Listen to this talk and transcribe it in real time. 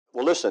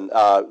Well, listen,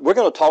 we're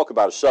going to talk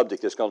about a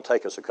subject that's going to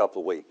take us a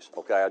couple of weeks,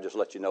 okay? I'll just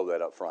let you know that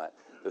up front.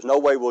 There's no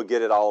way we'll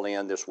get it all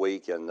in this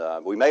week, and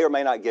we may or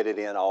may not get it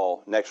in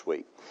all next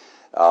week.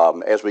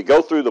 As we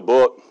go through the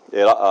book,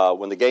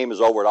 when the game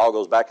is over, it all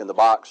goes back in the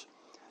box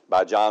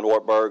by John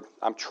Ortberg.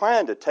 I'm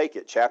trying to take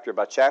it chapter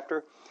by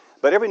chapter,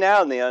 but every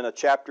now and then a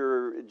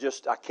chapter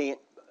just, I can't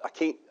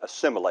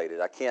assimilate it.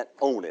 I can't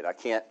own it. I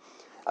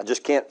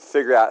just can't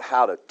figure out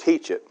how to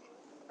teach it.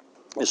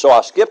 And so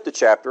I skipped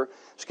chapter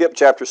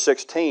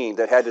 16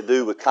 that had to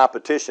do with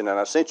competition, and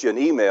I sent you an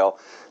email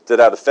to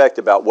that effect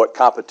about what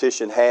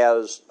competition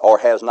has or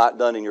has not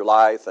done in your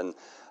life, and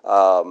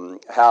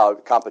how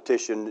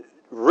competition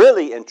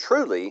really and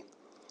truly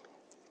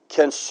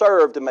can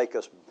serve to make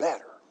us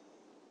better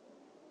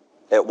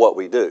at what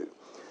we do,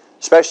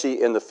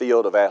 especially in the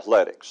field of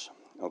athletics,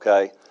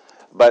 okay?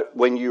 But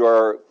when you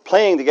are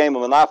playing the game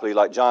of Monopoly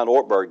like John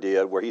Ortberg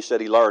did, where he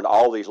said he learned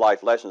all these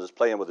life lessons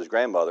playing with his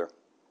grandmother,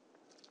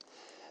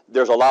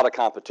 there's a lot of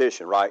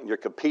competition, right? And you're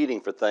competing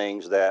for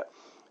things that,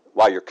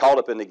 while you're caught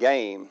up in the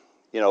game,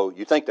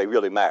 you think they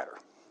really matter.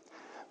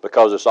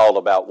 Because it's all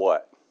about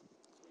what?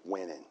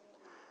 Winning.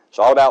 It's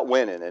all about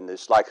winning. And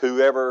it's like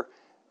whoever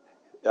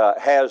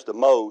has the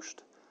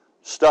most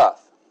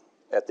stuff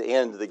at the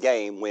end of the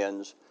game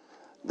wins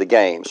the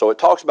game. So it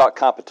talks about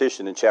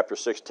competition in chapter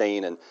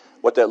 16 and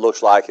what that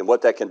looks like and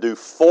what that can do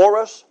for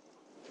us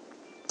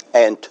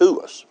and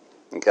to us.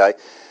 Okay?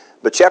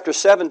 But chapter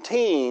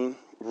 17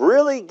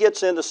 really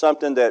gets into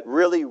something that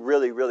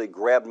really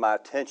grabbed my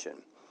attention.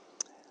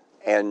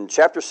 And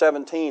chapter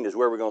 17 is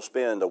where we're going to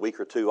spend a week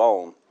or two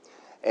on.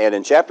 And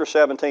in chapter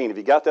 17, if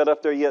you got that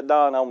up there yet,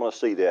 Don, I want to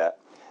see that.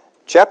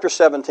 Chapter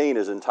 17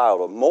 is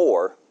entitled,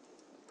 More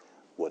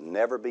Will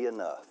Never Be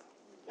Enough.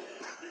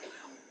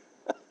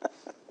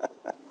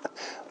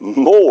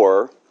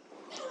 More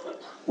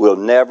will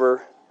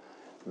never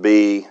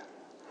be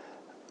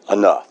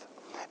enough.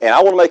 And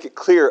I want to make it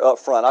clear up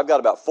front. I've got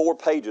about 4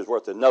 pages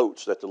worth of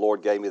notes that the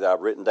Lord gave me that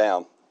I've written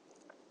down.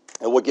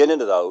 And we'll get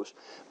into those.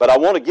 But I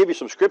want to give you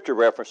some scripture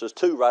references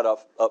too right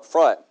up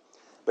front,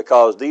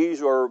 because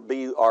these will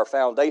be our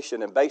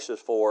foundation and basis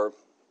for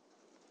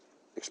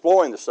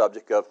exploring the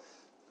subject of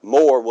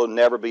more will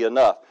never be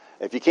enough.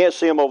 If you can't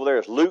see them over there,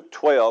 it's Luke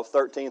 12,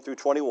 13 through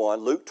 21.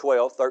 Luke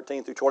 12,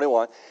 13 through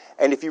 21.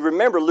 And if you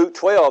remember Luke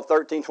 12,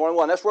 13,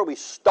 21, that's where we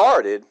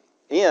started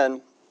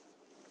in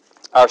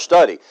our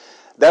study.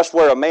 That's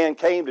where a man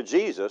came to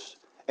Jesus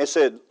and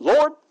said,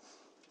 Lord,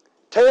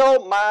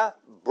 tell my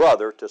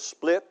brother to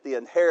split the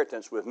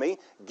inheritance with me.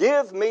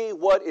 Give me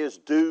what is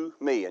due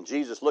me. And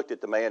Jesus looked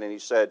at the man and he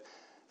said,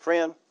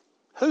 friend,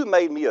 who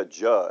made me a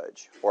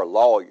judge or a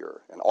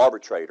lawyer, an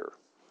arbitrator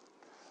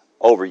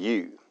over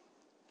you?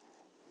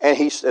 And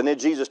then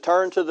Jesus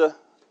turned to the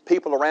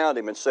people around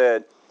him and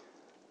said,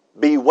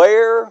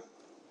 beware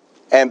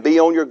and be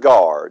on your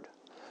guard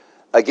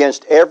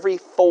against every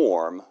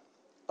form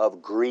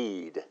of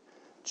greed.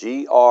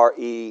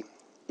 G-R-E-E-D.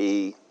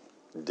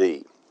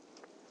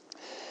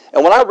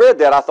 And when I read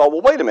that, I thought,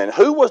 well, wait a minute.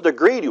 Who was the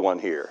greedy one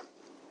here?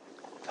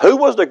 Who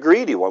was the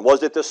greedy one?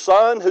 Was it the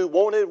son who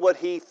wanted what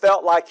he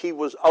felt like he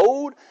was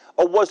owed?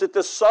 Or was it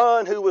the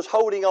son who was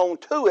holding on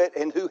to it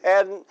and who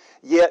hadn't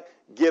yet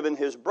given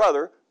his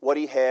brother what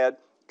he had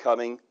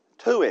coming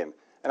to him?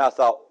 And I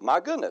thought, my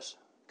goodness,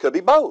 could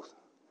be both.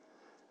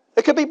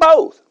 It could be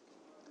both.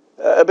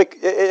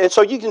 And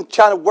so you can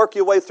kind of work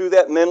your way through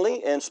that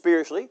mentally and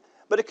spiritually.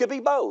 But it could be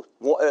both.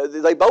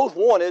 They both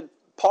wanted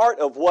part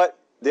of what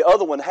the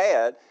other one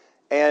had,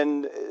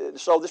 and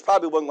so this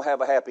probably wasn't going to have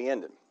a happy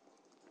ending.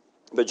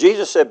 But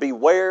Jesus said,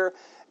 beware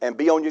and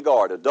be on your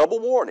guard. A double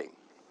warning.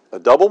 A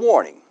double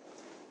warning.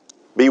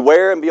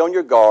 Beware and be on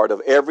your guard of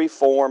every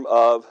form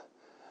of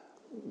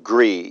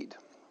greed.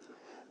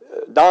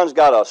 Don's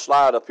got a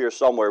slide up here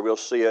somewhere. We'll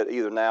see it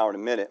either now or in a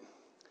minute.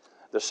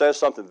 That says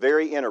something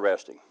very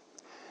interesting.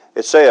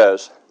 It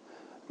says,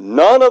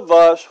 none of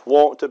us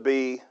want to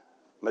be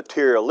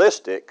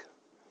materialistic.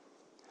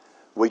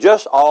 We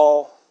just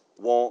all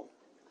want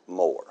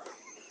more.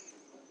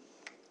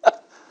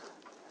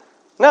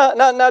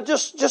 Now,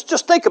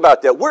 just think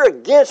about that. We're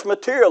against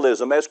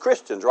materialism as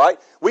Christians, right?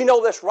 We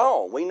know that's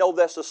wrong. We know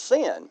that's a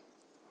sin.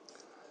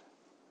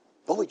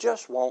 But we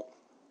just want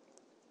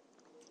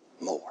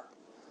more.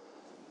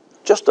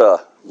 Just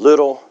a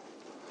little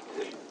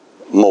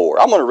more.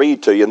 I'm going to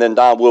read to you, and then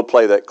Don will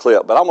play that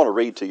clip, but I'm going to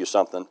read to you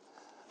something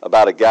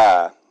about a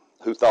guy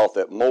who thought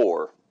that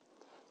more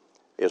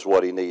is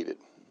what he needed.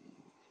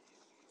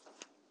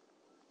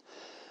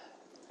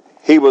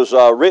 He was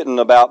written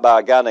about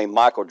by a guy named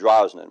Michael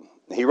Drosnin.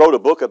 He wrote a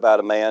book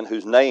about a man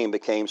whose name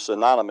became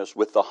synonymous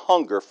with the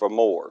hunger for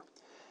more.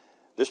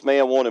 This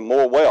man wanted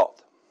more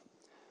wealth,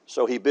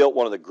 so he built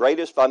one of the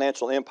greatest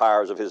financial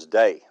empires of his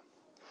day.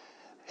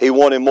 He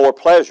wanted more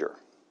pleasure,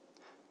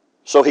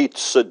 so he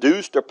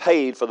seduced or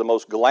paid for the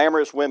most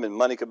glamorous women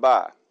money could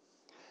buy.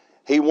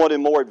 He wanted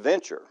more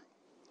adventure,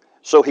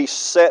 so he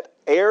set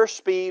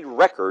airspeed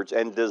records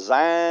and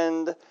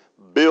designed,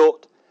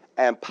 built,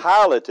 and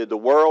piloted the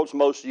world's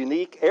most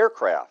unique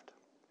aircraft.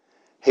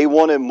 He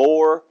wanted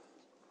more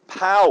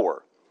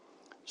power,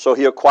 so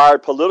he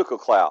acquired political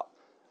clout.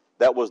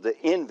 That was the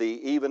envy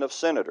even of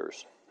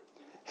senators.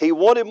 He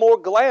wanted more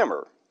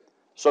glamour,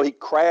 so he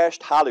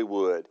crashed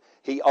Hollywood.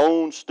 He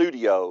owned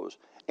studios,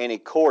 and he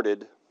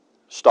courted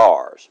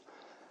stars.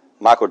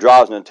 Michael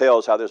Drosnin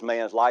tells how this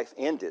man's life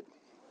ended.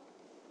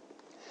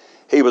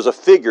 He was a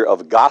figure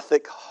of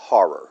Gothic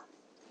horror,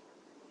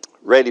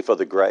 ready for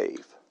the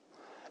grave,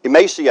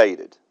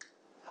 emaciated,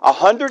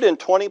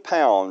 120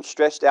 pounds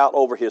stretched out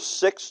over his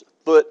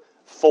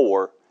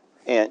 6'4"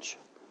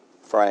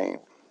 frame.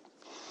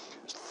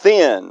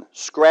 Thin,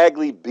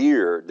 scraggly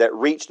beard that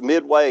reached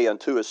midway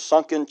unto his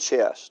sunken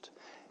chest.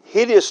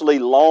 Hideously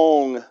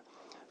long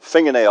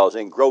fingernails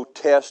and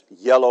grotesque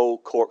yellow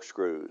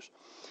corkscrews.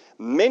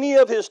 Many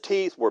of his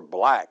teeth were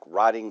black,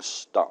 rotting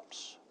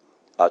stumps.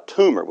 A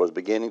tumor was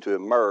beginning to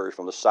emerge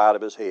from the side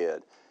of his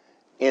head.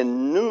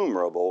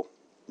 Innumerable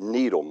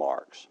needle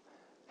marks.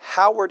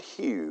 Howard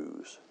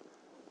Hughes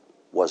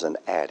was an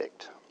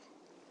addict,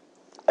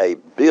 a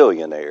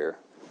billionaire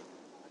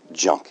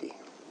junkie.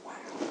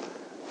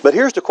 But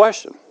here's the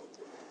question.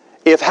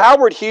 If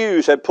Howard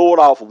Hughes had pulled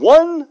off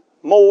one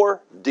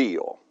more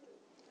deal,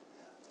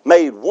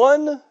 made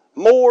one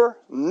more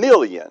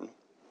million,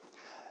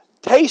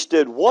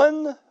 tasted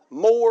one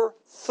more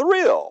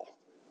thrill,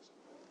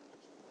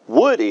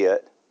 would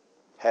it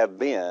have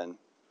been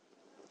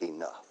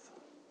enough?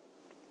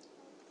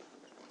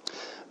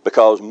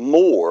 Because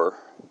more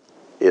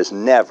is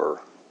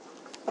never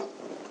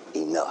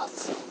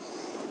enough.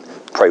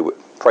 Pray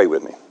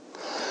with me.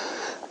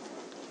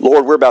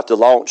 Lord, we're about to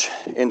launch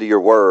into your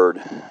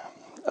word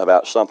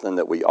about something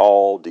that we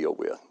all deal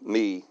with.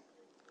 Me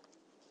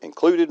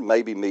included,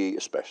 maybe me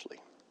especially.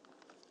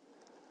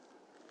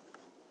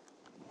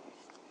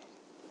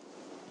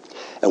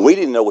 And we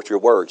need to know what your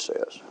word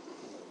says.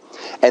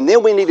 And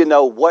then we need to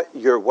know what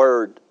your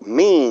word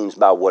means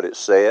by what it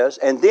says.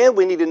 And then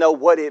we need to know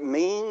what it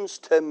means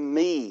to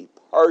me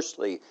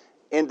personally,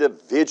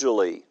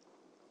 individually,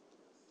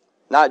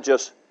 not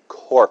just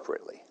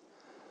corporately.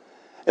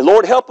 And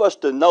Lord, help us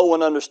to know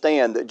and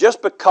understand that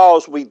just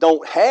because we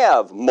don't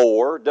have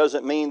more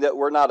doesn't mean that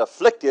we're not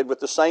afflicted with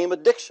the same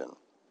addiction,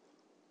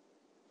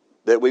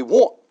 that we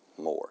want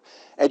more.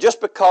 And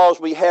just because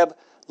we have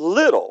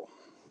little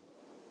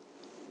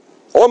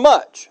or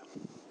much,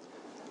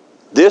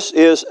 this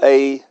is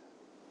a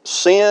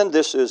sin,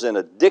 this is an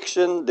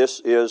addiction,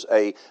 this is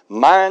a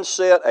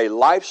mindset, a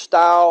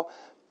lifestyle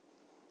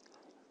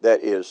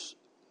that is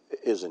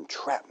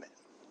entrapment.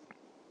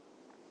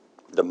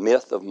 The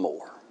myth of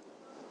more.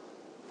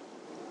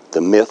 The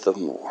myth of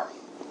more.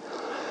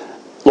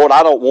 Lord,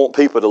 I don't want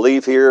people to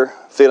leave here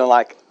feeling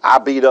like I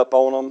beat up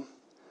on them.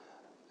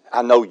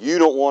 I know you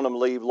don't want them to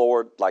leave,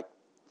 Lord, like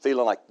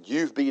feeling like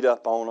you've beat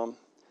up on them.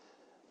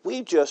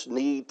 We just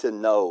need to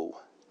know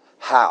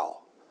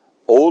how,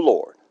 oh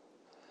Lord,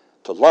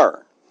 to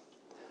learn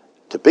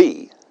to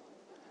be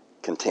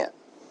content.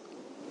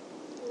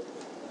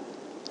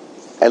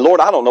 And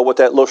Lord, I don't know what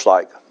that looks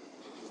like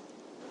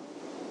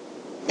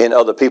in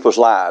other people's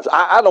lives.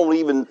 I don't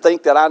even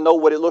think that I know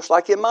what it looks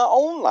like in my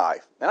own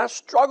life. And I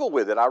struggle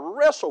with it. I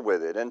wrestle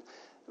with it. And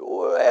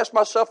ask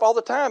myself all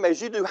the time,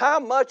 as you do, how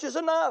much is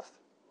enough?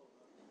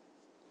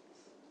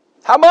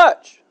 How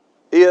much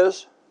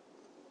is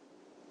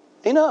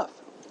enough?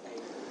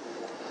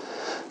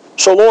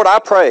 So Lord, I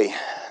pray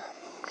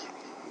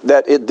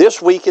that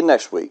this week and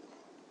next week,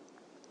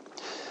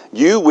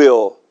 you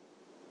will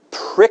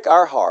prick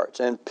our hearts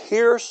and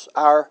pierce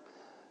our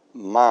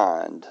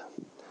mind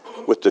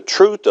with the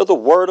truth of the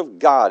Word of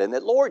God. And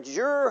that, Lord,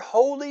 your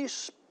Holy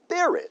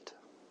Spirit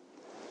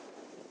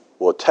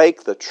will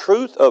take the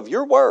truth of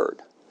your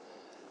Word,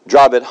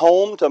 drive it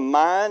home to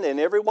mine and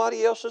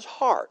everybody else's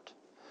heart,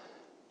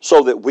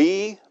 so that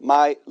we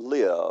might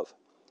live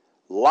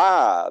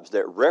lives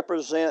that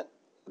represent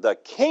the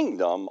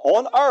kingdom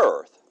on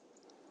earth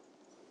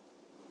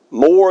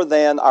more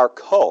than our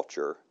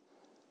culture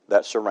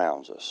that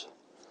surrounds us.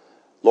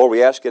 Lord,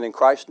 we ask it in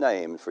Christ's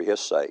name and for His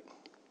sake.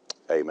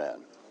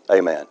 Amen.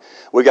 Amen.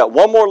 We got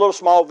one more little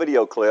small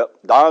video clip.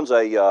 Don's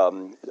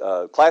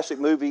a classic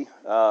movie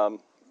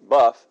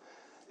buff,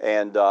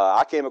 and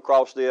I came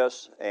across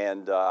this,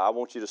 and I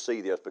want you to see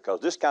this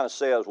because this kind of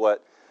says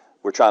what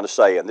we're trying to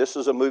say. And this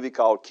is a movie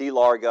called Key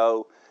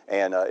Largo,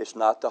 and it's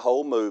not the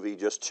whole movie.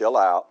 Just chill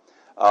out.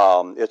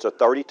 It's a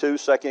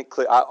 32-second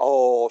clip.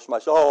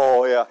 Somebody said,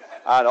 oh, yeah,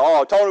 I know.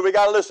 Oh, Tony, we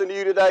got to listen to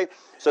you today.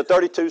 It's a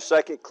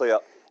 32-second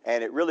clip.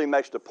 And it really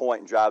makes the point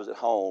and drives it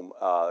home.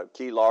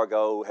 Key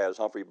Largo has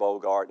Humphrey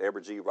Bogart,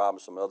 Edward G.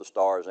 Robinson, some other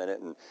stars in it,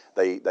 and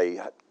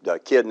they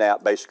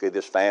kidnap basically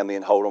this family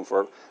and hold them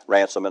for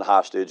ransom and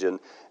hostage. And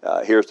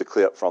here's the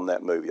clip from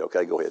that movie.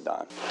 Okay, go ahead,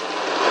 Don.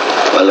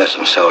 Well,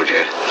 listen,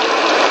 soldier.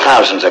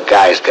 Thousands of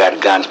guys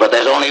got guns, but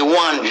there's only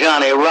one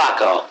Johnny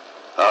Rocco.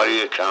 How do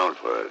you account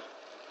for it?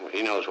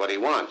 He knows what he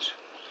wants,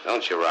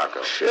 don't you,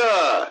 Rocco?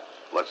 Sure.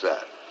 What's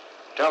that?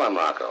 Tell him,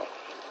 Rocco.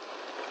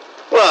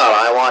 Well,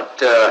 I want,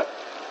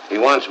 He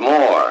wants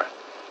more,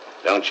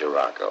 don't you,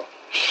 Rocco?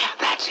 Yeah,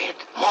 that's it.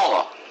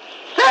 More.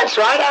 That's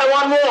right, I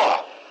want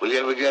more. Will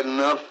you ever get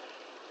enough?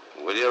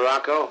 Will you,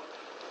 Rocco?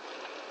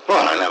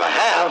 Well, I never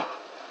have.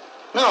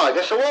 No, I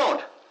guess I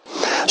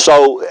won't.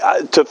 So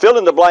to fill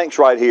in the blanks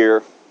right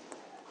here,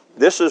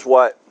 this is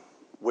what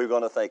we're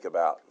going to think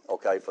about,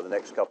 okay, for the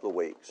next couple of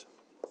weeks.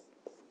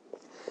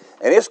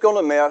 And it's going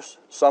to mess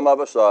some of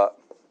us up,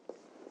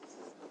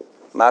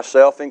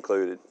 myself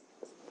included.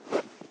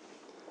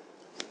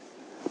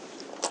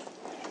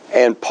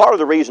 And part of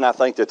the reason I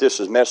think that this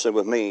is messing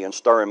with me and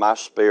stirring my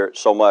spirit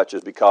so much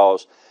is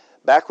because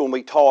back when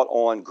we taught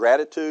on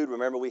gratitude,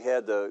 remember we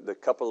had the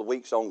couple of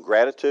weeks on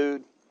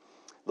gratitude?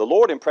 The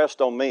Lord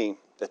impressed on me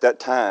at that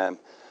time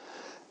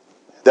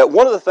that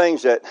one of the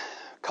things that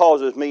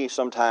causes me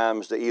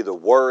sometimes to either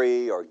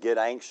worry or get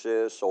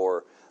anxious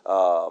or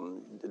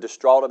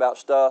distraught about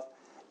stuff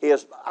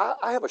is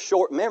I have a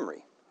short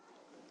memory.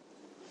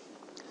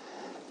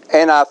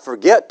 And I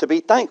forget to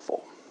be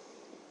thankful.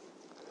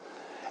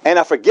 And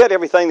I forget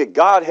everything that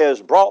God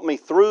has brought me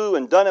through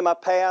and done in my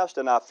past,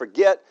 and I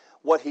forget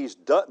what He's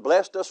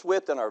blessed us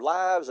with in our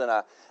lives. And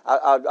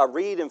I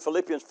read in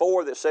Philippians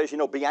 4 that says,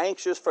 be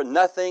anxious for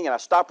nothing. And I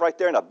stop right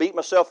there and I beat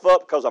myself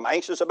up because I'm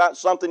anxious about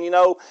something,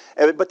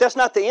 But that's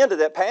not the end of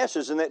that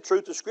passage and that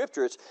truth of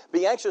Scripture. It's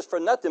be anxious for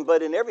nothing,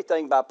 but in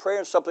everything by prayer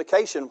and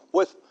supplication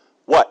with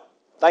what?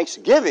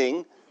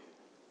 Thanksgiving.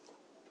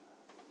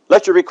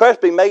 Let your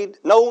request be made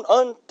known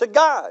unto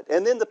God.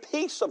 And then the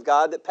peace of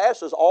God that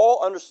passes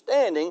all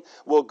understanding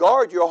will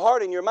guard your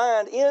heart and your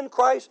mind in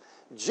Christ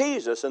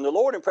Jesus. And the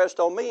Lord impressed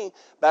on me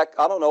back,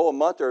 a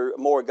month or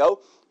more ago,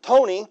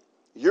 Tony,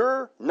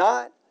 you're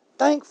not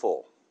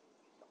thankful.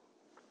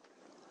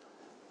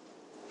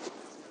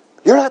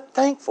 You're not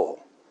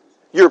thankful.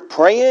 You're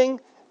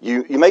praying.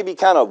 You may be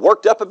kind of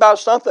worked up about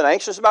something,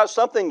 anxious about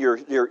something.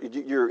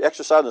 You're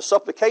exercising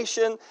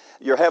supplication.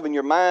 You're having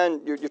your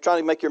mind. You're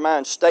trying to make your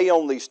mind stay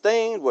on these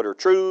things, what are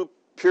true,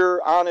 pure,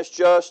 honest,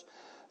 just.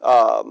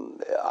 Let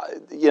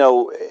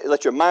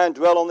your mind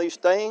dwell on these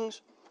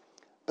things,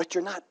 but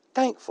you're not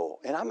thankful.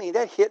 And I mean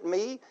that hit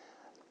me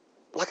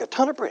like a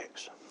ton of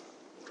bricks.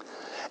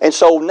 And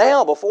so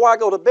now, before I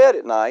go to bed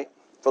at night,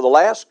 for the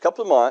last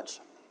couple of months,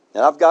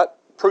 and I've got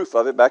proof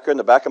of it back here in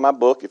the back of my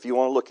book, if you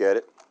want to look at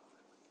it.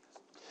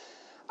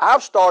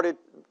 I've started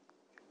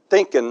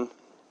thinking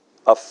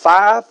of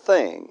 5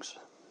 things.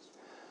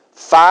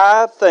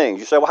 5 things.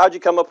 You say, well, how'd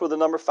you come up with the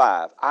number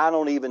 5? I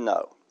don't even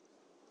know.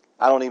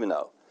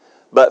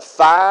 But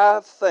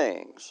 5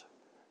 things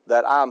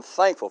that I'm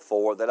thankful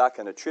for that I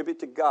can attribute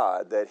to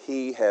God that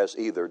He has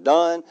either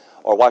done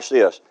or, watch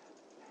this,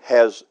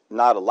 has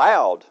not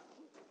allowed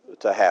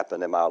to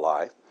happen in my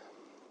life,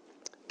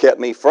 kept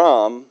me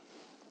from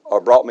or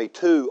brought me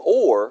to,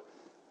 or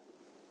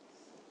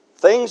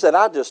things that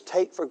I just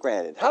take for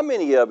granted. How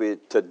many of you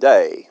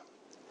today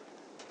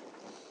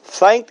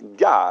thanked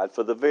God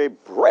for the very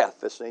breath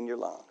that's in your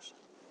lungs?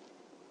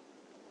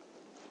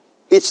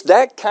 It's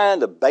that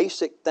kind of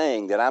basic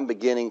thing that I'm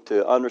beginning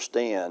to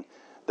understand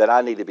that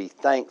I need to be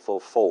thankful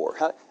for.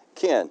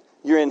 Ken,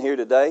 you're in here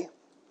today,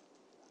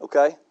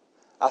 okay?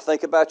 I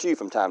think about you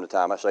from time to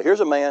time. I say,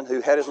 here's a man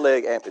who had his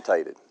leg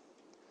amputated,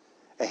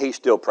 and he's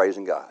still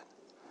praising God.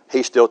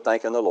 He's still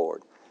thanking the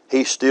Lord.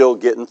 He's still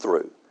getting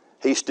through.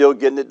 He's still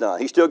getting it done.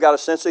 He's still got a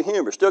sense of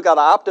humor, still got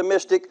an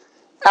optimistic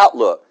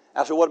outlook.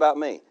 I said, what about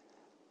me?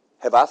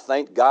 Have I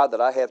thanked God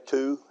that I have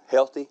 2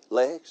 healthy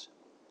legs?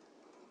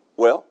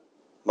 Well,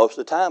 most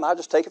of the time I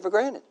just take it for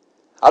granted.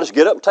 I just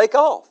get up and take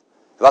off.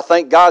 Have I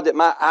thanked God that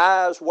my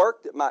eyes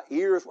work, that my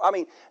ears,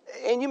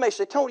 and you may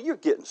say, Tony, you're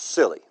getting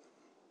silly.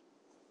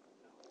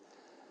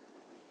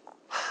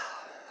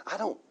 I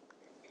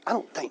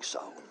don't think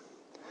so.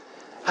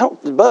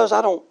 Buzz,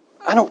 I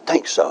don't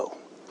think so.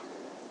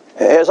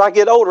 As I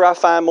get older, I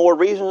find more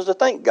reasons to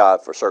thank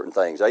God for certain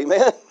things.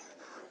 Amen?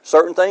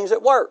 Certain things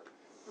at work.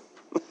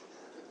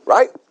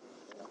 Right?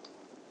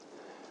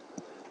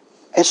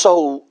 And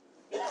so,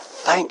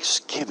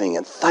 thanksgiving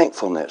and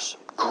thankfulness,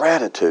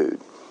 gratitude,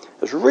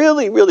 has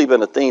really, really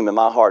been a theme in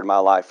my heart and my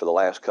life for the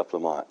last couple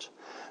of months.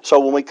 So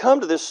when we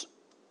come to this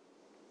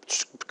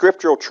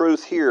scriptural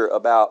truth here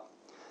about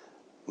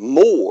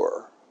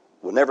more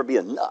will never be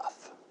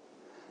enough,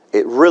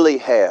 it really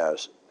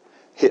has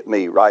hit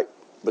me right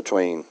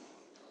between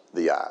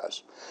the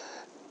eyes.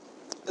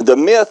 The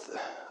myth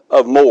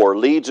of more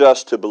leads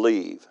us to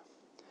believe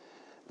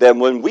that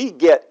when we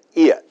get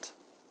it,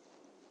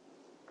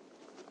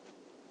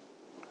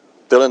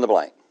 fill in the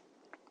blank,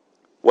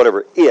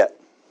 whatever it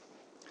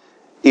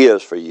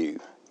is for you,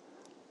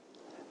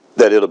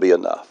 that it'll be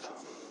enough.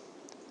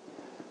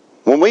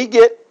 When we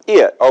get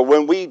it, or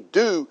when we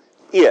do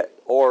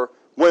it, or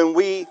when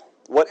we,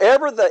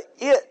 whatever the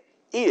it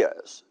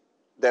is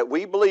that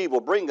we believe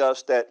will bring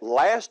us that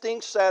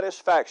lasting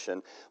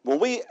satisfaction, when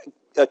we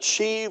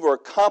achieve or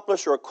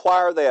accomplish or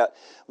acquire that,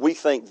 we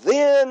think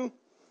then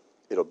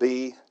it'll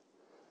be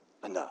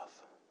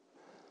enough.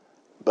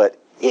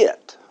 But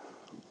it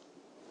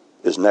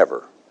is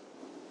never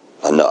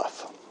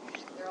enough.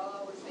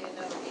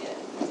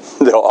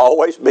 There'll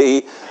always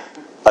be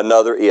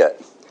another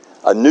it.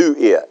 A new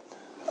it.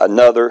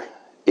 Another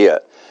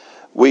it.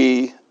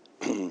 We,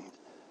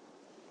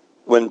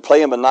 when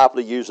playing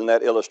Monopoly using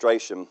that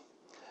illustration,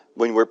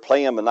 when we're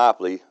playing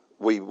Monopoly,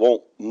 we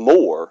want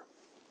more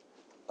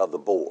of the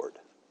board.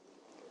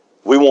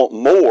 We want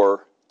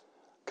more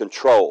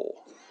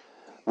control.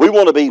 We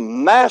want to be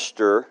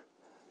master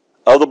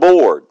of the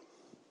board.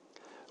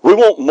 We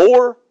want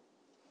more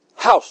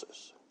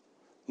houses,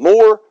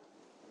 more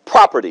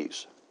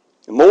properties,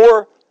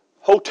 more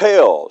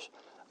hotels,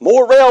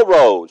 more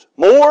railroads,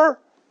 more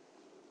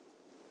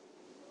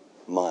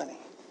money,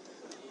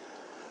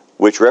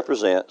 which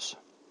represents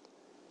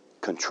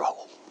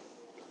control.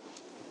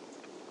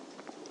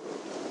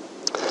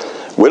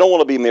 We don't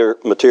want to be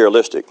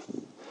materialistic.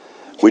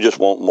 We just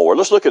want more.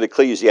 Let's look at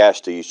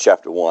Ecclesiastes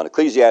chapter 1.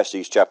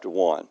 Ecclesiastes chapter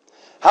 1.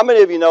 How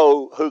many of you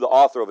know who the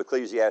author of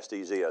Ecclesiastes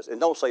is? And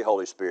don't say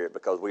Holy Spirit,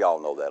 because we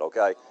all know that,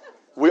 okay?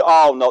 We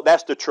all know.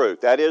 That's the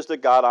truth. That is the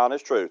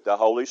God-honest truth. The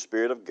Holy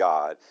Spirit of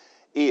God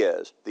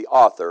is the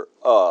author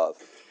of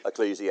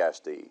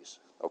Ecclesiastes.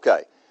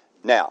 Okay.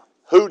 Now,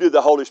 who did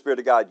the Holy Spirit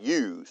of God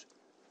use?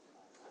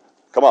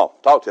 Come on,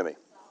 talk to me.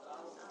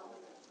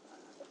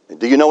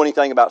 Do you know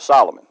anything about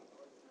Solomon?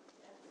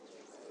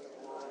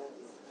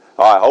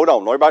 All right, hold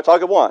on. Everybody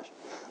talk at once.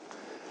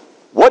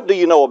 What do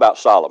you know about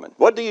Solomon?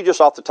 What do you just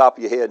off the top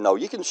of your head know?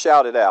 You can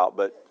shout it out,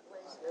 but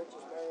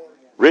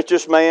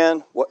richest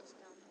man, what?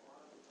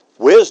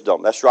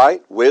 Wisdom, that's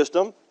right.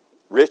 Wisdom,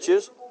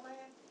 riches,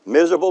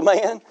 miserable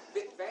man.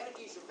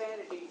 Vanities of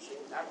vanities.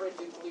 I've read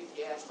through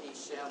Ecclesiastes,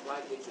 sound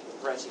like it's a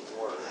depressing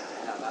word.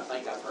 I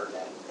think I've heard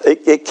that.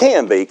 It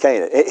can be,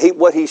 can't it?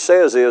 What he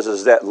says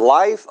is that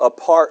life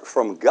apart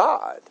from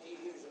God,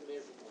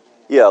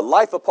 yeah,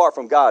 life apart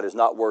from God is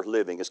not worth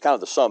living. It's kind of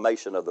the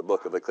summation of the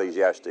book of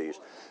Ecclesiastes.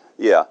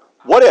 Yeah.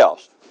 What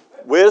else?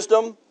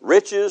 Wisdom,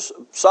 riches,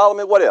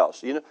 Solomon, what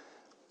else? You know?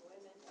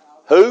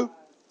 Who?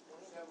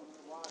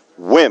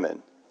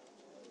 Women.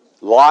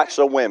 Lots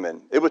of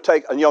women. It would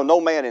take,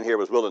 no man in here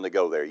was willing to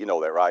go there. You know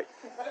that, right?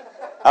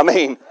 I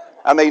mean,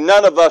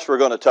 none of us were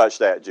going to touch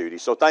that, Judy.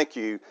 So thank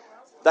you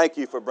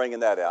for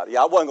bringing that out.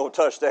 Yeah, I wasn't going to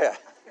touch that.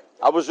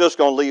 I was just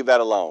going to leave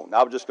that alone.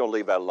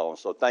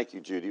 So thank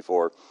you, Judy,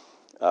 for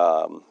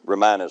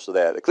reminding us of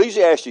that.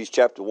 Ecclesiastes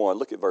chapter 1,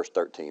 look at verse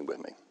 13 with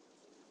me.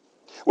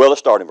 Well, let's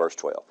start in verse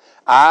 12.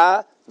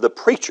 I, the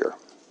preacher,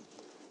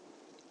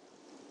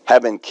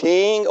 have been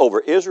king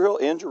over Israel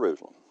in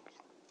Jerusalem.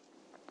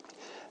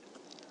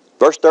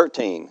 Verse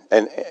 13,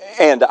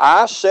 and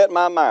I set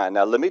my mind.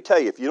 Now, let me tell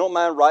you, if you don't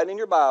mind writing in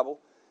your Bible,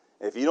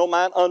 if you don't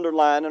mind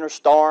underlining or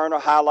starring or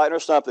highlighting or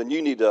something,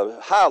 you need to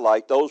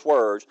highlight those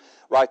words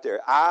right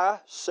there. I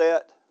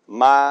set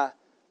my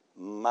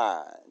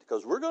mind.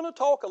 Because we're going to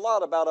talk a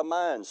lot about a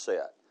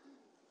mindset.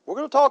 We're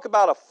going to talk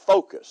about a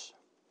focus.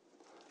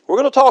 We're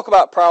going to talk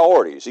about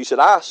priorities. He said,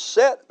 I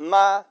set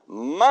my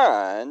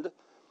mind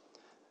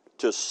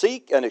to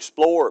seek and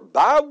explore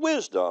by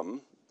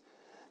wisdom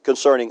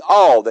concerning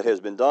all that has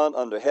been done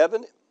under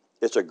heaven.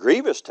 It's a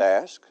grievous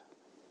task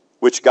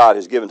which God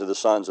has given to the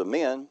sons of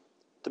men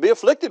to be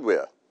afflicted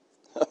with.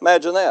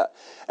 Imagine that.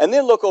 And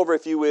then look over,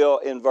 if you will,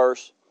 in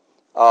verse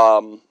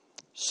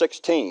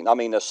 17.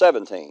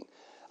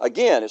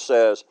 Again, it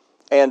says,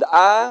 and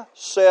I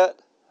set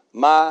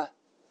my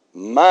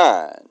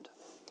mind.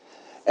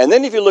 And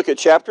then if you look at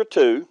chapter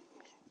 2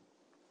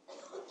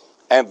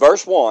 and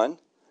verse 1,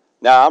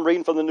 now I'm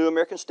reading from the New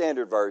American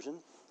Standard Version.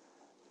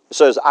 It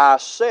says, I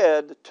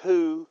said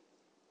to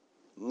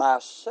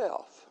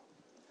myself.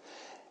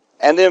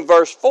 And then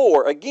verse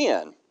 4,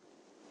 again,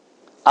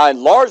 I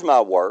enlarged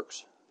my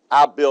works.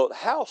 I built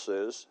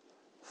houses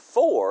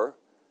for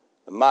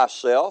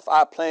myself.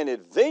 I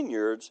planted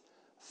vineyards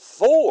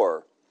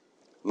for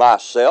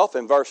myself.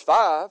 In verse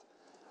 5,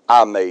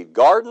 I made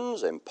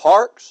gardens and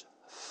parks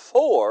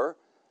for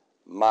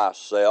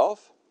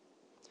myself.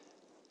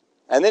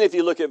 And then if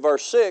you look at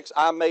verse 6,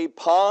 I made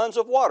ponds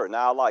of water.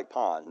 Now, I like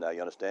ponds, now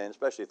you understand,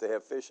 especially if they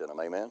have fish in them,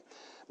 amen?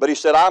 But he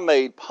said, I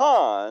made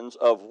ponds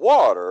of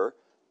water,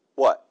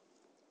 what?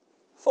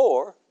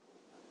 For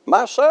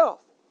myself.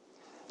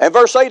 And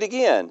verse 8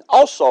 again,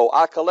 also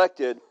I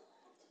collected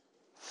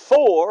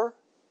for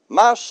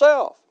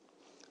myself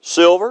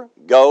silver,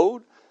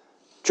 gold,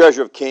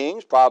 treasure of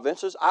kings,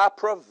 provinces. I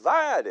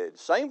provided,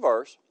 same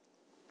verse,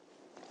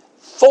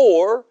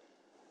 for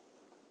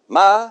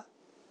myself.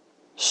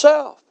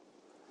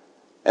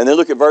 And then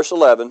look at verse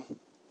 11,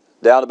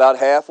 down about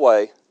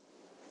halfway.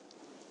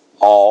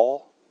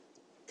 All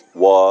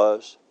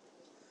was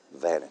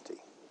vanity.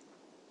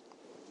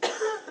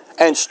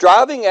 And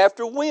striving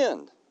after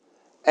wind.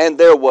 And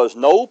there was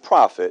no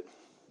profit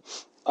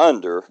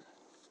under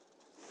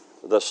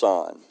the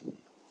sun.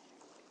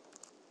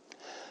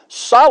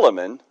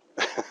 Solomon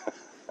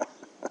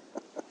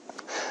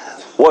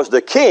was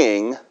the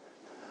king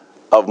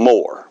of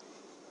more.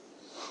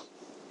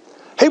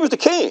 He was the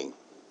king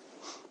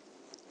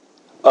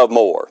of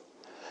more.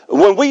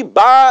 When we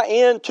buy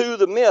into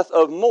the myth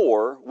of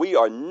more, we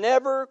are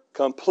never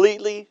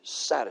completely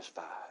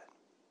satisfied.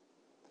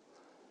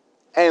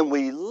 And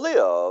we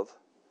live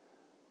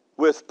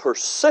with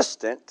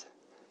persistent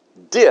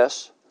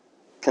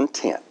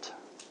discontent.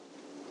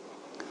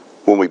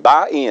 When we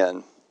buy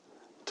in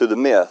to the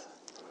myth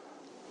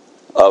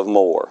of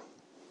more.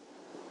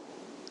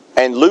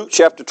 And Luke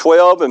chapter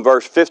 12 and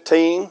verse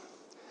 15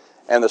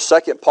 and the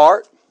second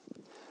part,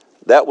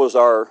 that was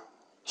our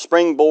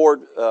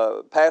springboard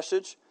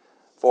passage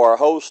for our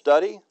whole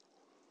study,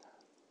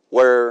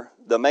 where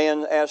the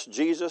man asked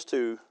Jesus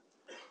to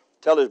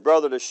tell his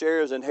brother to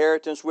share his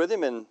inheritance with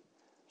him, and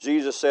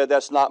Jesus said,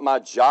 that's not my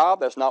job,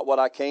 that's not what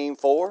I came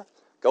for.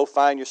 Go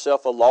find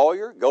yourself a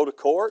lawyer, go to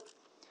court.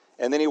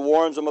 And then he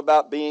warns them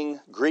about being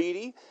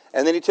greedy,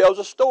 and then he tells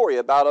a story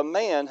about a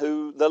man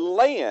who the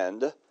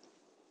land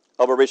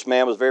of a rich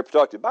man was very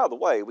productive. By the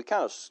way, we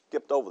kind of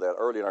skipped over that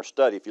early in our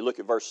study. If you look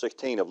at verse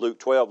 16 of Luke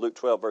 12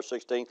 verse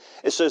 16,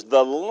 it says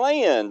the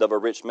land of a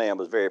rich man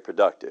was very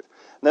productive.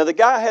 Now the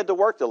guy had to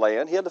work the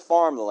land, he had to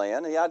farm the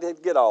land, and he had to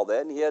get all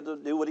that, and he had to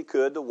do what he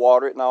could to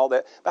water it and all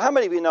that. But how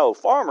many of you know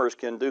farmers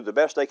can do the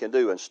best they can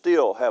do and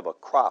still have a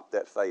crop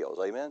that fails?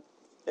 Amen?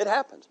 It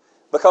happens.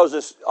 Because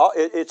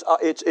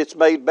it's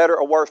made better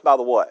or worse by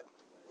the what?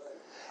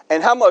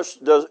 And how much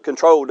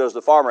control does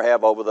the farmer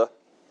have over the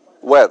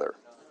weather?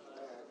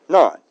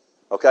 None.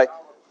 Okay?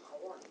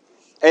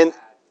 And,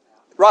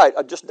 right,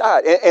 I just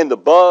died. And the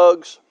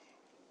bugs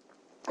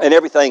and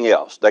everything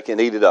else that can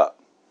eat it up.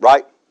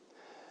 Right?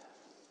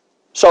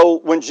 So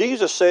when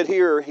Jesus said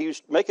here,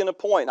 he's making a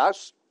point. I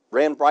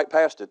ran right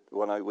past it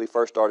when we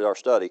first started our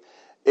study.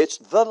 It's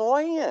the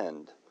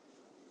land.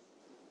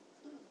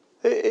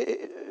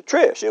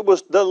 Trish, it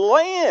was the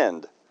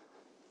land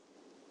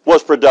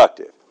was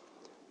productive,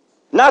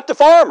 not the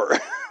farmer.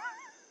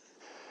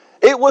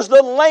 It was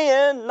the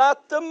land,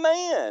 not the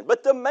man.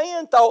 But the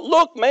man thought,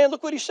 look, man,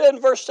 look what he said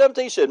in verse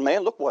 17. He said,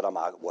 man, look, what am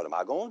I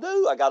going to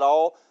do? I got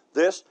all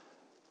this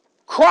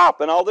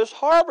crop and all this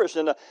harvest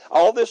and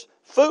all this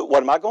food.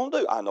 What am I going to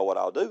do? I know what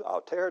I'll do.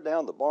 I'll tear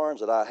down the barns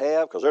that I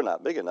have because they're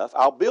not big enough.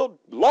 I'll build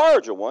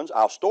larger ones.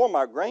 I'll store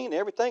my grain and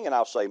everything, and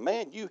I'll say,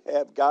 man, you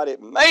have got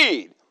it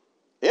made.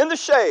 In the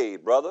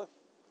shade, brother,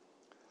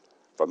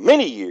 for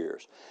many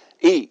years.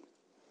 Eat,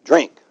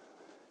 drink,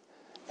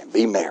 and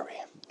be merry.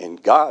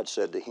 And God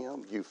said to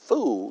him, you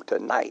fool,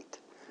 tonight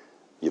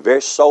your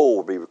very soul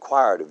will be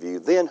required of you.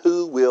 Then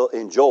who will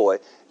enjoy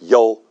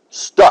your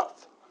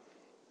stuff?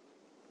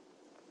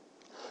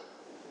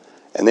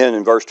 And then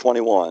in verse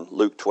 21,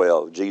 Luke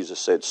 12, Jesus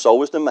said,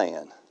 so is the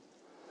man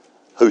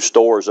who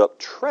stores up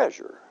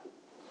treasure.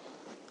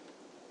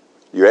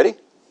 You ready?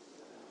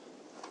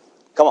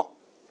 Come on.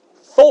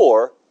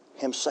 For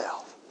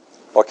himself.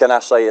 Or can I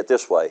say it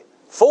this way?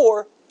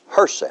 For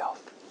herself.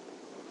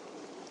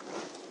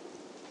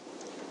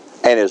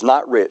 And is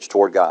not rich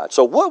toward God.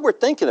 So what we're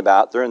thinking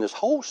about during this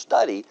whole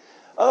study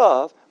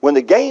of when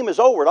the game is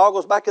over, it all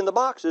goes back in the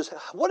box, is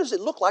what does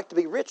it look like to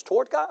be rich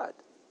toward God?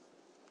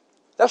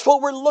 That's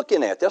what we're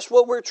looking at. That's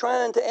what we're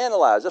trying to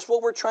analyze. That's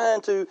what we're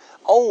trying to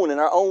own in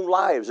our own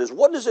lives, is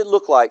what does it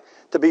look like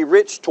to be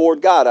rich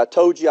toward God? I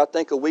told you, I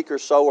think a week or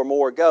so or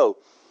more ago,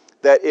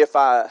 that if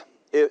I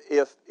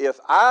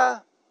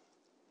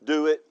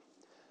do it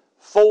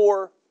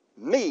for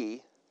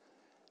me,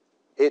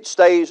 it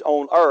stays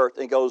on earth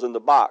and goes in the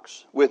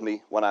box with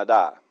me when I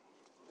die.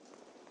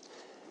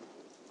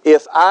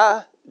 If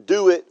I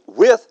do it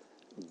with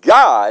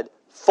God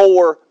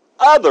for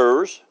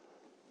others,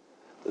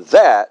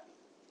 that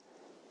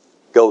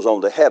goes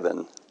on to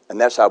heaven,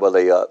 and that's how we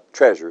lay up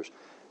treasures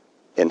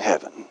in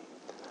heaven.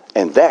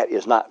 And that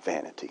is not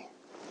vanity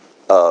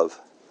of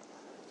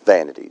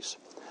vanities.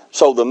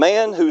 So the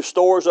man who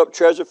stores up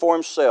treasure for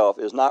himself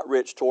is not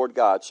rich toward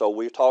God. So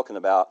we're talking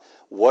about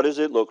what does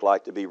it look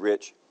like to be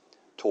rich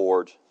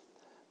toward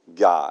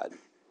God.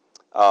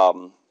 Let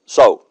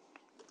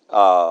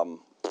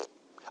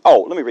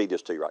me read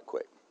this to you right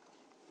quick.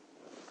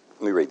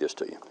 Let me read this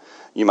to you.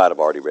 You might have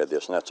already read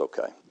this, and that's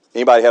okay.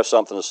 Anybody have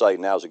something to say?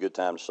 Now's a good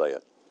time to say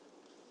it.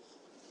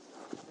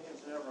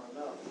 It's never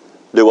enough.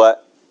 Do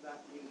what?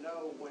 That you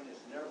know when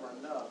it's never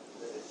enough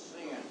that it's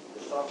sin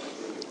that's talking to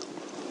you.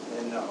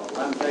 In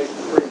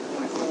Lamentations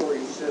 3:24,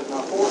 he says,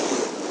 my portion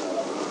is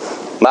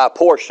enough. My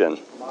portion.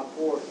 My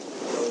portion.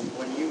 So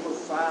when you will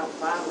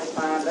finally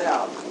find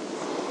out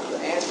the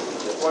answer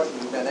to what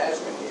you've been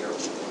asking here,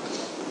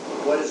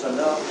 what is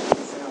enough, you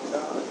found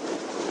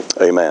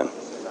God. Amen.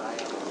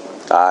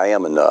 I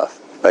am enough.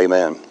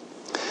 Amen.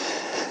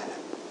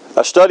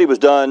 A study was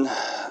done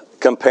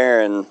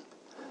comparing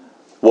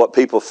what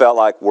people felt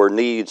like were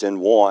needs and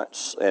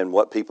wants and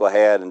what people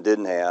had and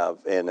didn't have,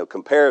 and a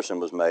comparison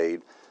was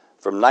made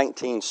from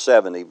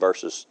 1970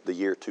 versus the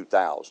year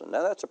 2000.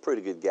 Now that's a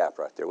pretty good gap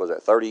right there. Was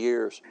that 30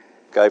 years?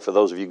 Okay, for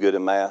those of you good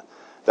in math,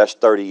 that's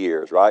 30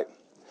 years, right?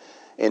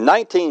 In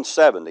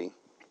 1970,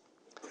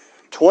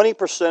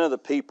 20% of the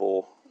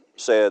people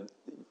said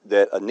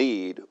that a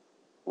need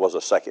was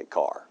a second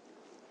car.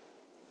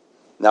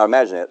 Now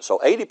imagine that. So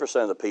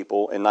 80% of the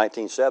people in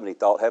 1970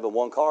 thought having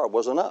one car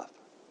was enough.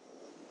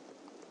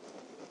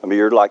 I mean,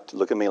 you're like,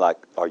 look at me like,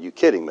 are you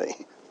kidding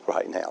me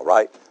right now,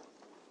 right?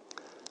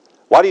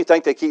 Why do you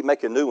think they keep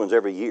making new ones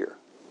every year?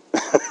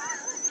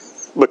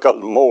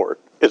 Because more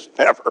is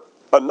never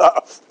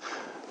enough.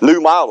 New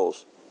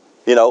models,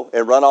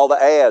 and run all the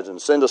ads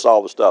and send us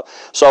all the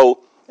stuff.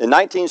 So In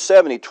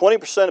 1970,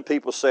 20% of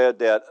people said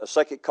that a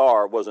second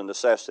car was a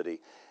necessity.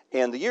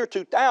 In the year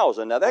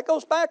 2000, now that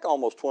goes back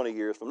almost 20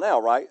 years from now,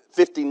 right?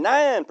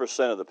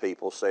 59% of the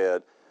people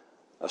said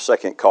a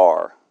second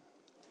car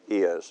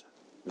is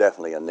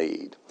definitely a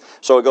need.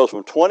 So it goes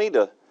from 20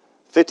 to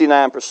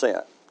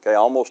 59%. Okay,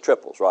 almost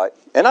triples, right?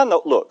 And I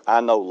know, look, I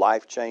know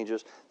life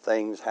changes,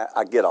 things,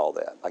 I get all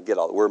that. I get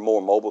all that. We're a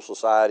more mobile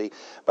society,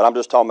 but I'm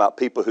just talking about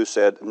people who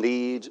said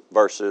needs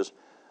versus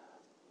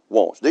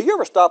wants. Do you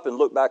ever stop and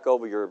look back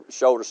over your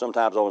shoulder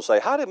sometimes and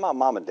say, how did my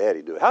mom and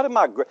daddy do it? How did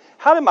my grandfolks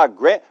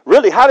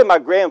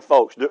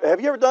do it?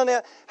 Have you ever done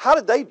that? How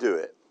did they do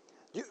it?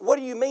 What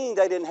do you mean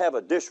they didn't have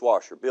a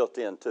dishwasher built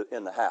in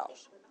the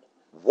house?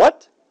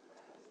 What?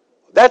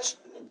 That's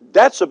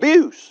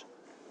abuse.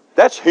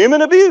 That's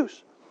human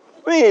abuse.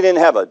 We didn't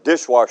have a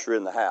dishwasher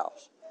in the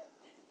house.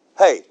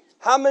 Hey,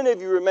 how many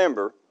of you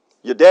remember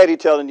your daddy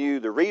telling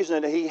you the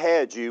reason that he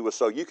had you was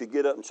so you could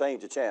get up and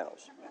change the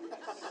channels?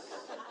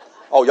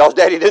 Oh, y'all's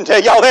daddy didn't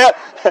tell y'all that?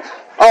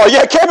 Oh,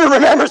 yeah, Kevin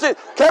remembers it.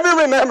 Kevin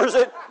remembers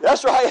it.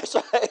 That's right. That's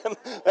right.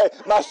 Hey,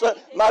 my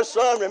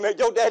son remembers.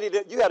 Your daddy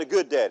did. You had a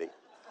good daddy.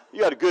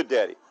 You had a good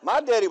daddy. My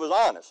daddy was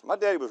honest. My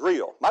daddy was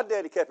real. My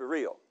daddy kept it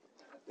real.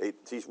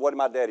 What did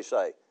my daddy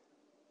say?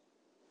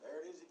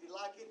 There it is if you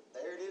like it.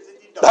 There it is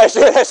if you don't. That's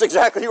it. That's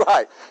exactly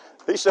right.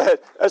 He said,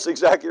 that's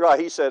exactly right.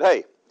 He said,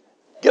 hey,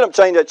 get up,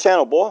 change that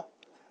channel, boy.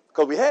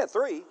 Because we had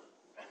 3.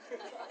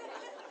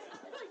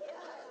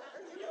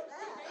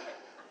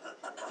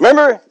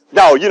 Remember?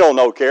 No, you don't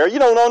know, Carrie. You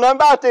don't know nothing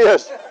about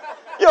this.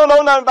 You don't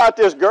know nothing about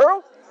this,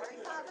 girl.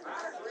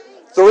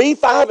 3,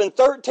 5, and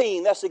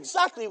 13. That's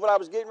exactly what I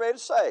was getting ready to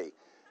say.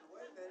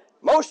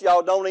 Most of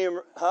y'all don't even,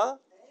 huh?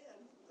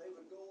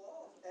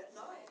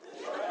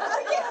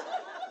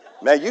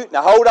 Man,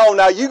 now hold on.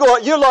 Now you're a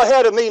little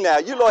ahead of me now.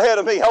 You're a little ahead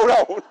of me. Hold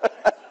on.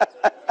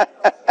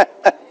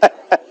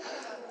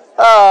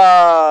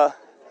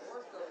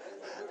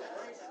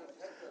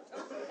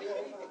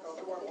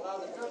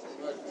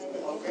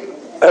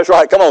 That's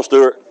right. Come on,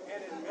 Stuart. And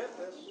in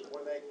Memphis,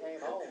 when they came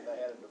home, they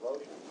had a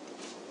devotion.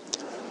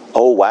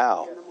 Oh,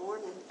 wow.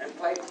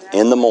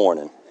 In the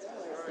morning.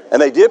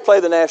 And they did play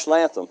the national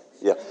anthem.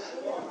 Yeah.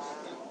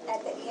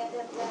 At the end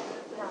of the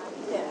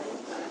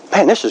night.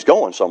 Man, this is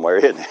going somewhere,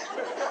 isn't it?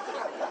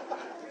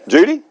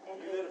 Judy? And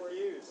they were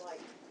like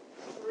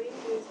 3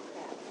 news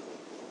caps.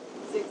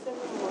 6 in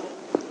the morning,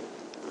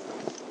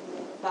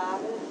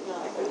 5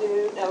 at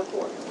noon, no,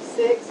 4.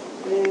 6,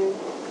 noon,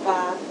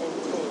 5,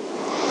 and 10.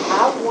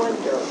 I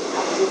wonder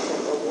how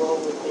different the world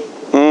would be.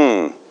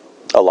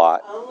 A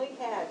lot. I only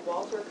had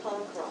Walter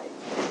Cronkite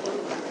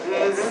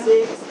at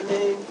 6,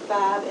 noon,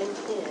 5, and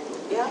 10.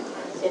 Yeah.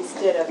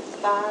 Instead of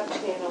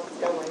 5 channels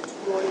going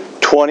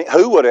 20.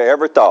 Who would have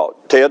ever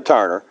thought, Ted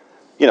Turner,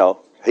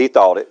 he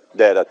thought it,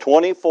 that a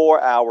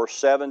 24-hour,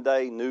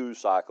 7-day news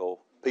cycle,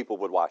 people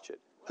would watch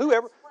it.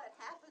 Whoever. What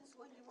happens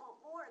when you want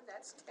more, and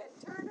that's Ted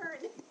Turner,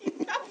 and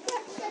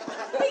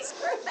he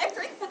screwed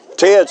everything.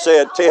 Ted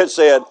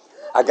said,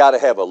 I got to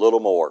have a little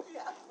more.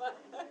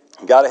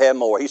 Got to have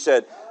more. He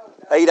said,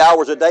 8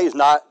 hours a day is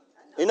not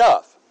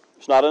enough.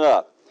 It's not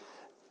enough.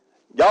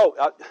 Y'all,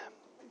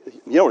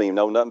 you don't even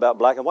know nothing about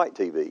black and white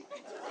TV.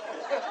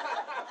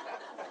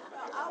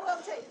 I will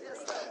tell you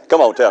this. Come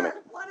on, tell me.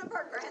 One of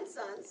our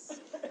grandsons,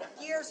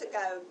 years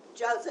ago,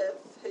 Joseph,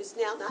 who's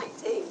now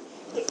 19,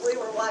 we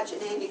were watching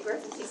Andy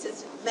Griffith. He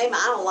says, Mama,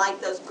 I don't like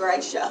those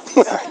gray shows.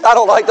 I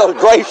don't like those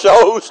gray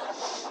shows.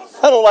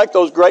 I don't like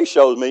those gray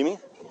shows, Mimi.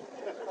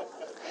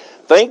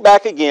 Think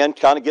back again,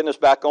 kind of getting us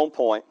back on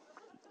point.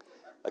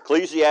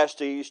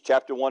 Ecclesiastes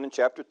chapter 1 and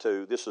chapter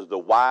 2. This is the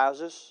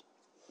wisest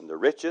and the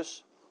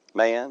richest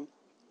man.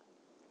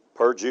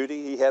 Per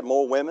Judy, he had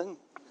more women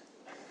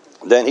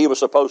than he was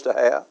supposed to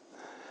have.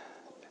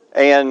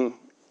 And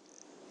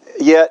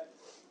yet,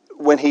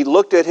 when he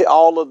looked at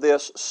all of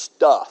this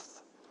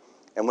stuff,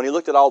 and when he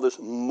looked at all this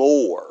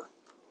more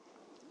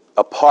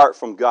apart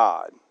from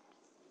God,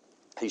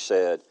 he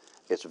said,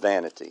 it's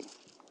vanity.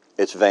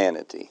 It's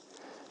vanity.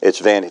 It's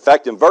vanity. In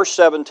fact, in verse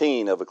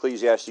 17 of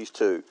Ecclesiastes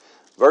 2,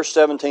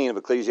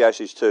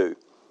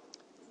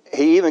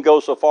 he even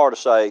goes so far to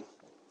say,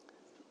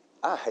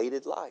 I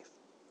hated life.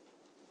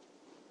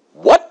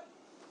 What?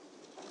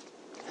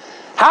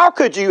 How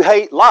could you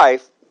hate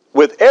life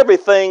with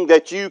everything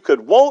that you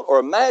could want or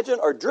imagine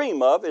or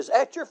dream of is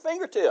at your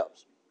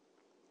fingertips?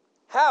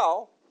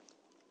 How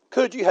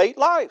could you hate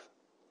life?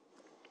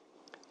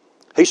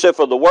 He said,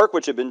 for the work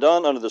which had been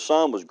done under the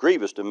sun was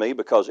grievous to me,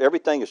 because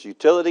everything is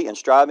futility and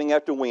striving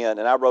after wind.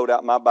 And I wrote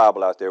out my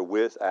Bible out there,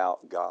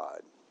 without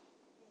God.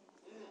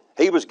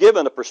 He was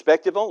given a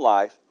perspective on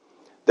life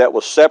that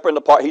was separate and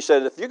apart. He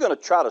said, if you're going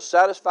to try to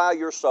satisfy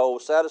your soul,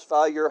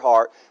 satisfy your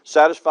heart,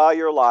 satisfy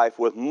your life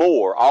with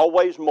more,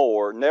 always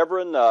more, never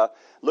enough,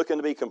 looking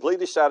to be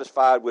completely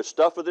satisfied with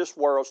stuff of this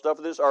world, stuff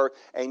of this earth,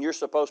 and you're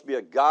supposed to be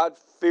a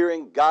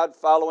God-fearing,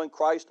 God-following,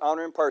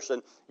 Christ-honoring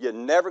person, you're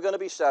never going to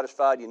be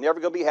satisfied. You're never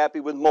going to be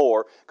happy with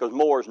more, because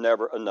more is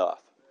never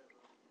enough.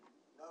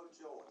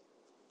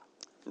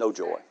 No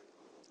joy.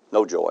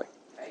 No joy.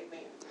 Amen.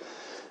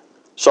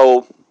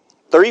 So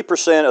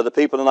 3% of the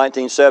people in the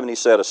 1970s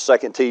said a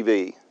second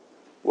TV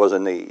was a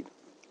need.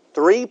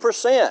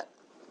 3%.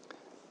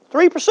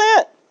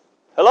 3%.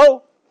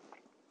 Hello?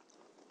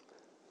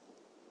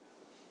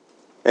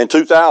 In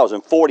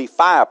 2000,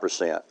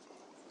 45%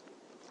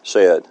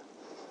 said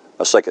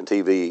a second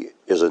TV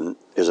is a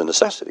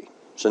necessity.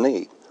 It's a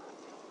need.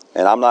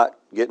 And I'm not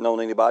getting on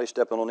anybody,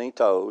 stepping on any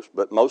toes,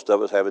 but most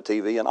of us have a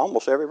TV in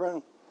almost every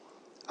room.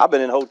 I've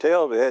been in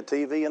hotels that had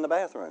TV in the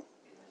bathroom.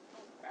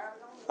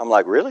 I'm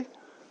like, really?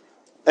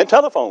 And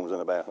telephones in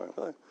the bathroom.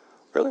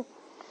 Really?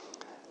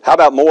 How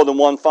about more than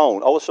one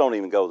phone? Oh, let's don't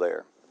even go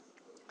there.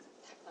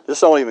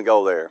 Just don't even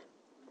go there.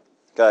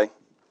 Okay?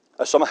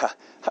 I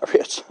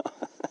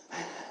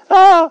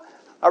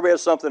read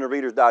something in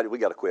Reader's Digest. We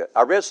got to quit.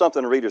 I read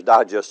something in Reader's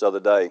Digest the other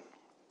day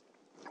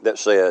that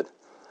said,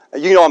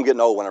 you know I'm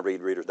getting old when I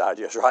read Reader's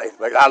Digest, right?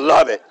 Like, I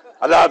love it.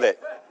 I love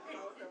it.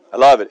 I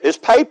love it. It's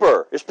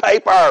paper. It's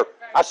paper.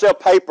 I sell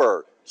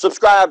paper.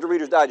 Subscribe to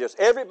Reader's Digest.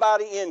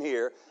 Everybody in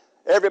here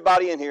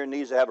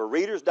needs to have a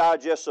Reader's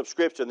Digest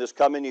subscription this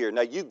coming year.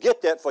 Now, you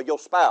get that for your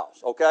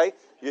spouse, okay?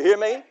 You hear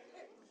me?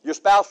 Your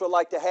spouse would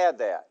like to have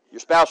that. Your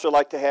spouse would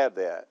like to have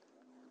that,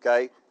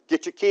 okay?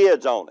 Get your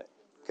kids on it,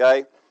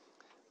 okay?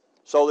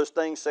 So this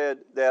thing said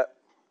that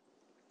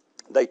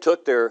they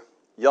took their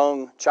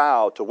young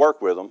child to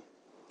work with them,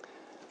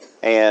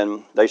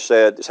 and they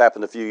said, this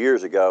happened a few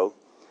years ago,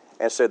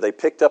 and said they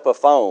picked up a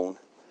phone,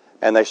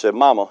 and they said,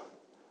 Mama,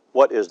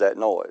 what is that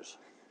noise?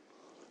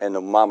 And the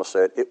mama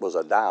said, it was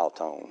a dial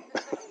tone.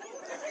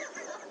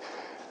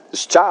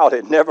 This child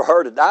had never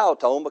heard a dial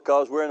tone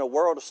because we're in a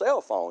world of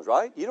cell phones,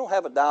 right? You don't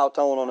have a dial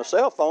tone on a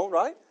cell phone,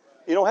 right?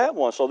 You don't have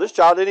one. So this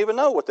child didn't even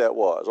know what that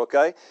was,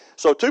 okay?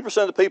 So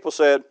 2% of the people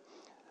said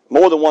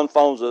more than one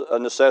phone's a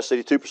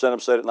necessity. 2% of them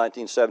said it in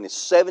 1970.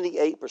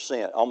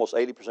 78%, almost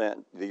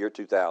 80% the year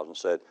 2000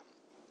 said,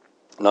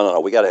 no,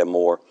 we got to have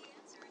more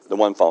than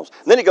one phones.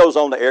 And then it goes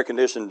on to air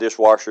conditioning,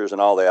 dishwashers,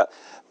 and all that.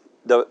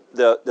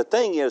 The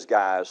thing is,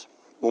 guys,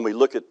 when we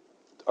look at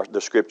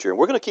the scripture, and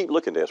we're going to keep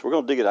looking at this. We're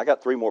going to dig it. I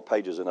got 3 more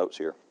pages of notes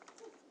here.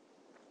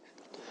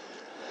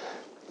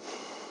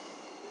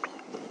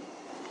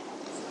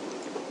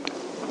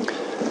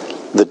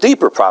 The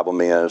deeper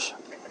problem is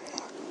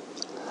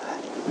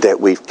that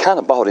we've kind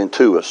of bought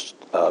into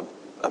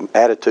an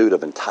attitude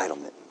of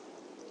entitlement.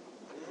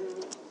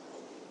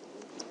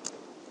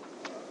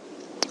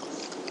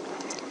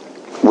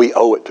 We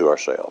owe it to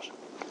ourselves.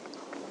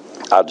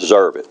 I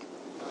deserve it.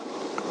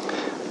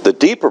 The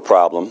deeper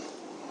problem,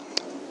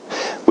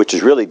 which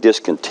is really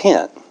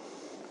discontent,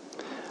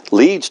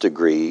 leads to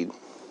greed.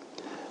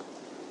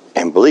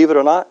 And believe it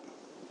or not,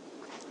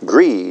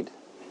 greed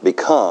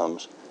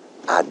becomes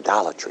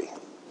idolatry.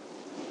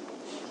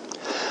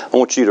 I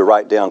want you to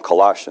write down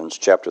Colossians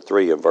chapter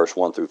 3 and verse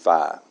 1 through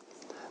 5.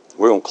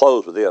 We're going to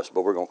close with this,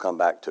 but we're going to come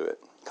back to it.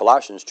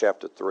 Colossians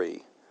chapter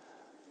 3,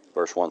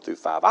 verse 1 through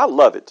 5. I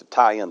love it to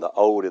tie in the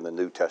Old and the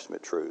New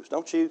Testament truths,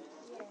 don't you?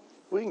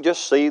 We can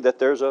just see that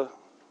there's a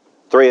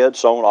thread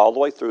sewn all the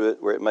way through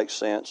it where it makes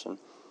sense. And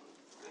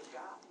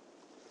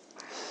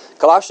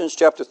Colossians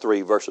chapter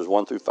 3, verses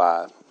 1 through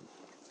 5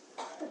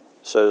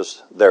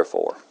 says,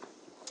 therefore,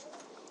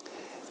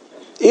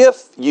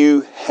 if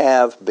you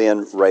have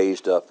been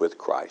raised up with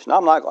Christ. Now,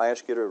 I'm not going to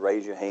ask you to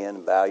raise your hand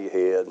and bow your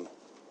head.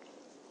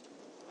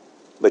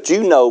 But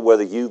you know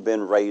whether you've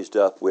been raised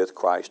up with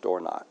Christ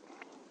or not.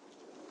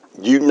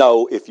 You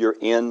know if you're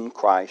in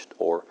Christ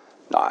or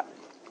not.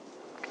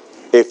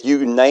 If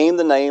you name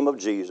the name of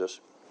Jesus,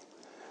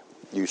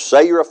 you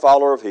say you're a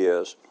follower of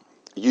His,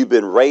 you've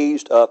been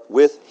raised up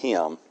with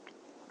Him,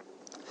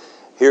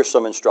 here's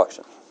some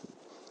instruction.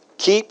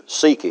 Keep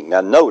seeking. Now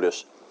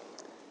notice,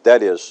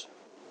 that is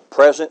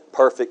present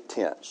perfect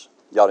tense.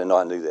 Y'all didn't know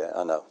I knew that,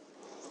 I know.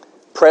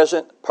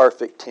 Present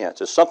perfect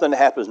tense. It's something that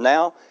happens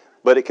now,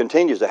 but it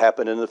continues to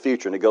happen in the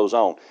future, and it goes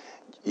on.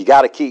 You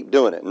got to keep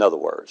doing it, in other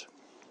words.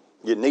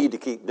 You need to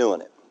keep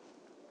doing it.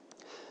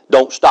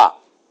 Don't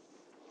stop.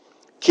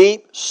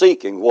 Keep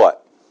seeking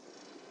what?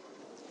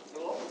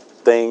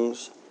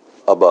 Things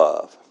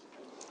above.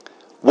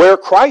 Where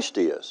Christ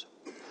is,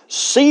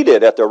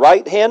 seated at the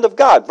right hand of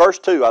God. Verse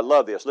 2, I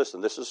love this.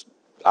 Listen,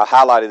 I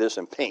highlighted this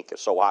in pink.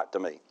 It's so hot to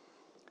me.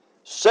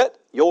 Set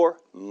your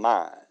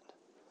mind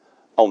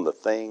on the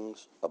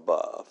things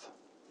above,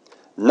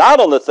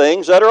 not on the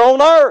things that are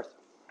on earth.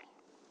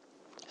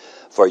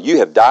 For you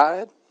have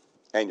died,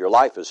 and your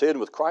life is hidden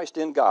with Christ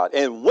in God.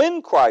 And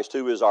when Christ,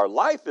 who is our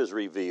life, is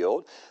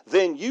revealed,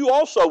 then you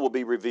also will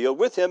be revealed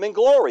with Him in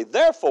glory.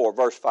 Therefore,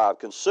 verse 5,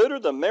 consider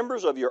the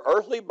members of your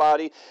earthly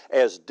body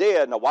as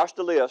dead. Now watch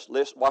the list.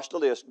 Watch the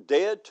list.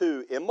 Dead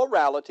to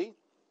immorality,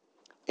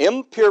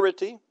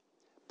 impurity,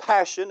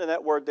 passion, and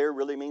that word there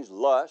really means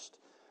lust.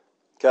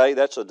 Okay,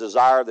 that's a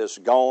desire that's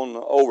gone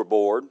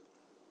overboard.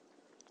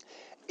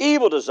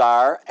 Evil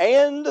desire,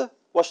 and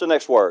what's the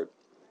next word?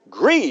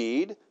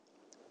 Greed,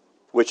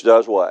 which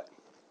does what?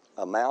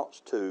 Amounts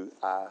to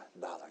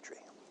idolatry.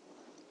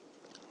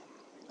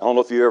 I don't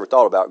know if you ever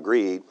thought about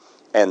greed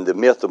and the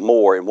myth of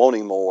more and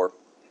wanting more,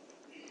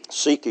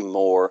 seeking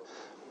more,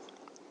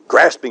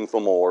 grasping for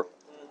more.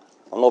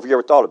 don't know if you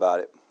ever thought about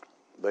it,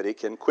 but it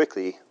can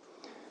quickly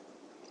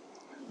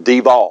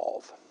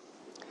devolve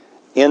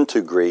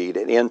into greed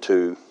and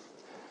into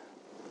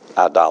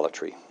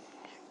idolatry.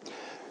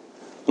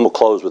 I'm going to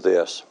close with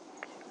this.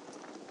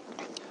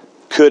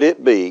 Could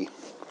it be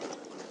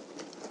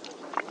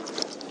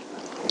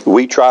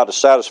we try to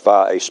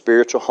satisfy a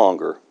spiritual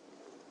hunger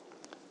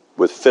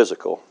with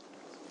physical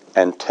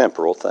and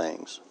temporal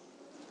things?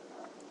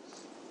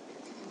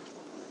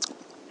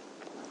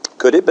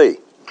 Could it be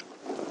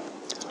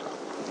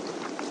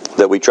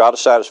that we try to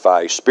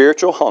satisfy a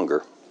spiritual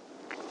hunger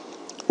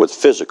with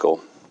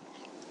physical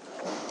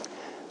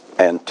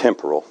and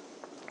temporal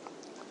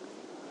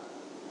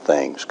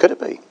things? Could it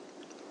be?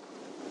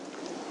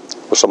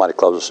 Will somebody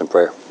close us in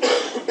prayer?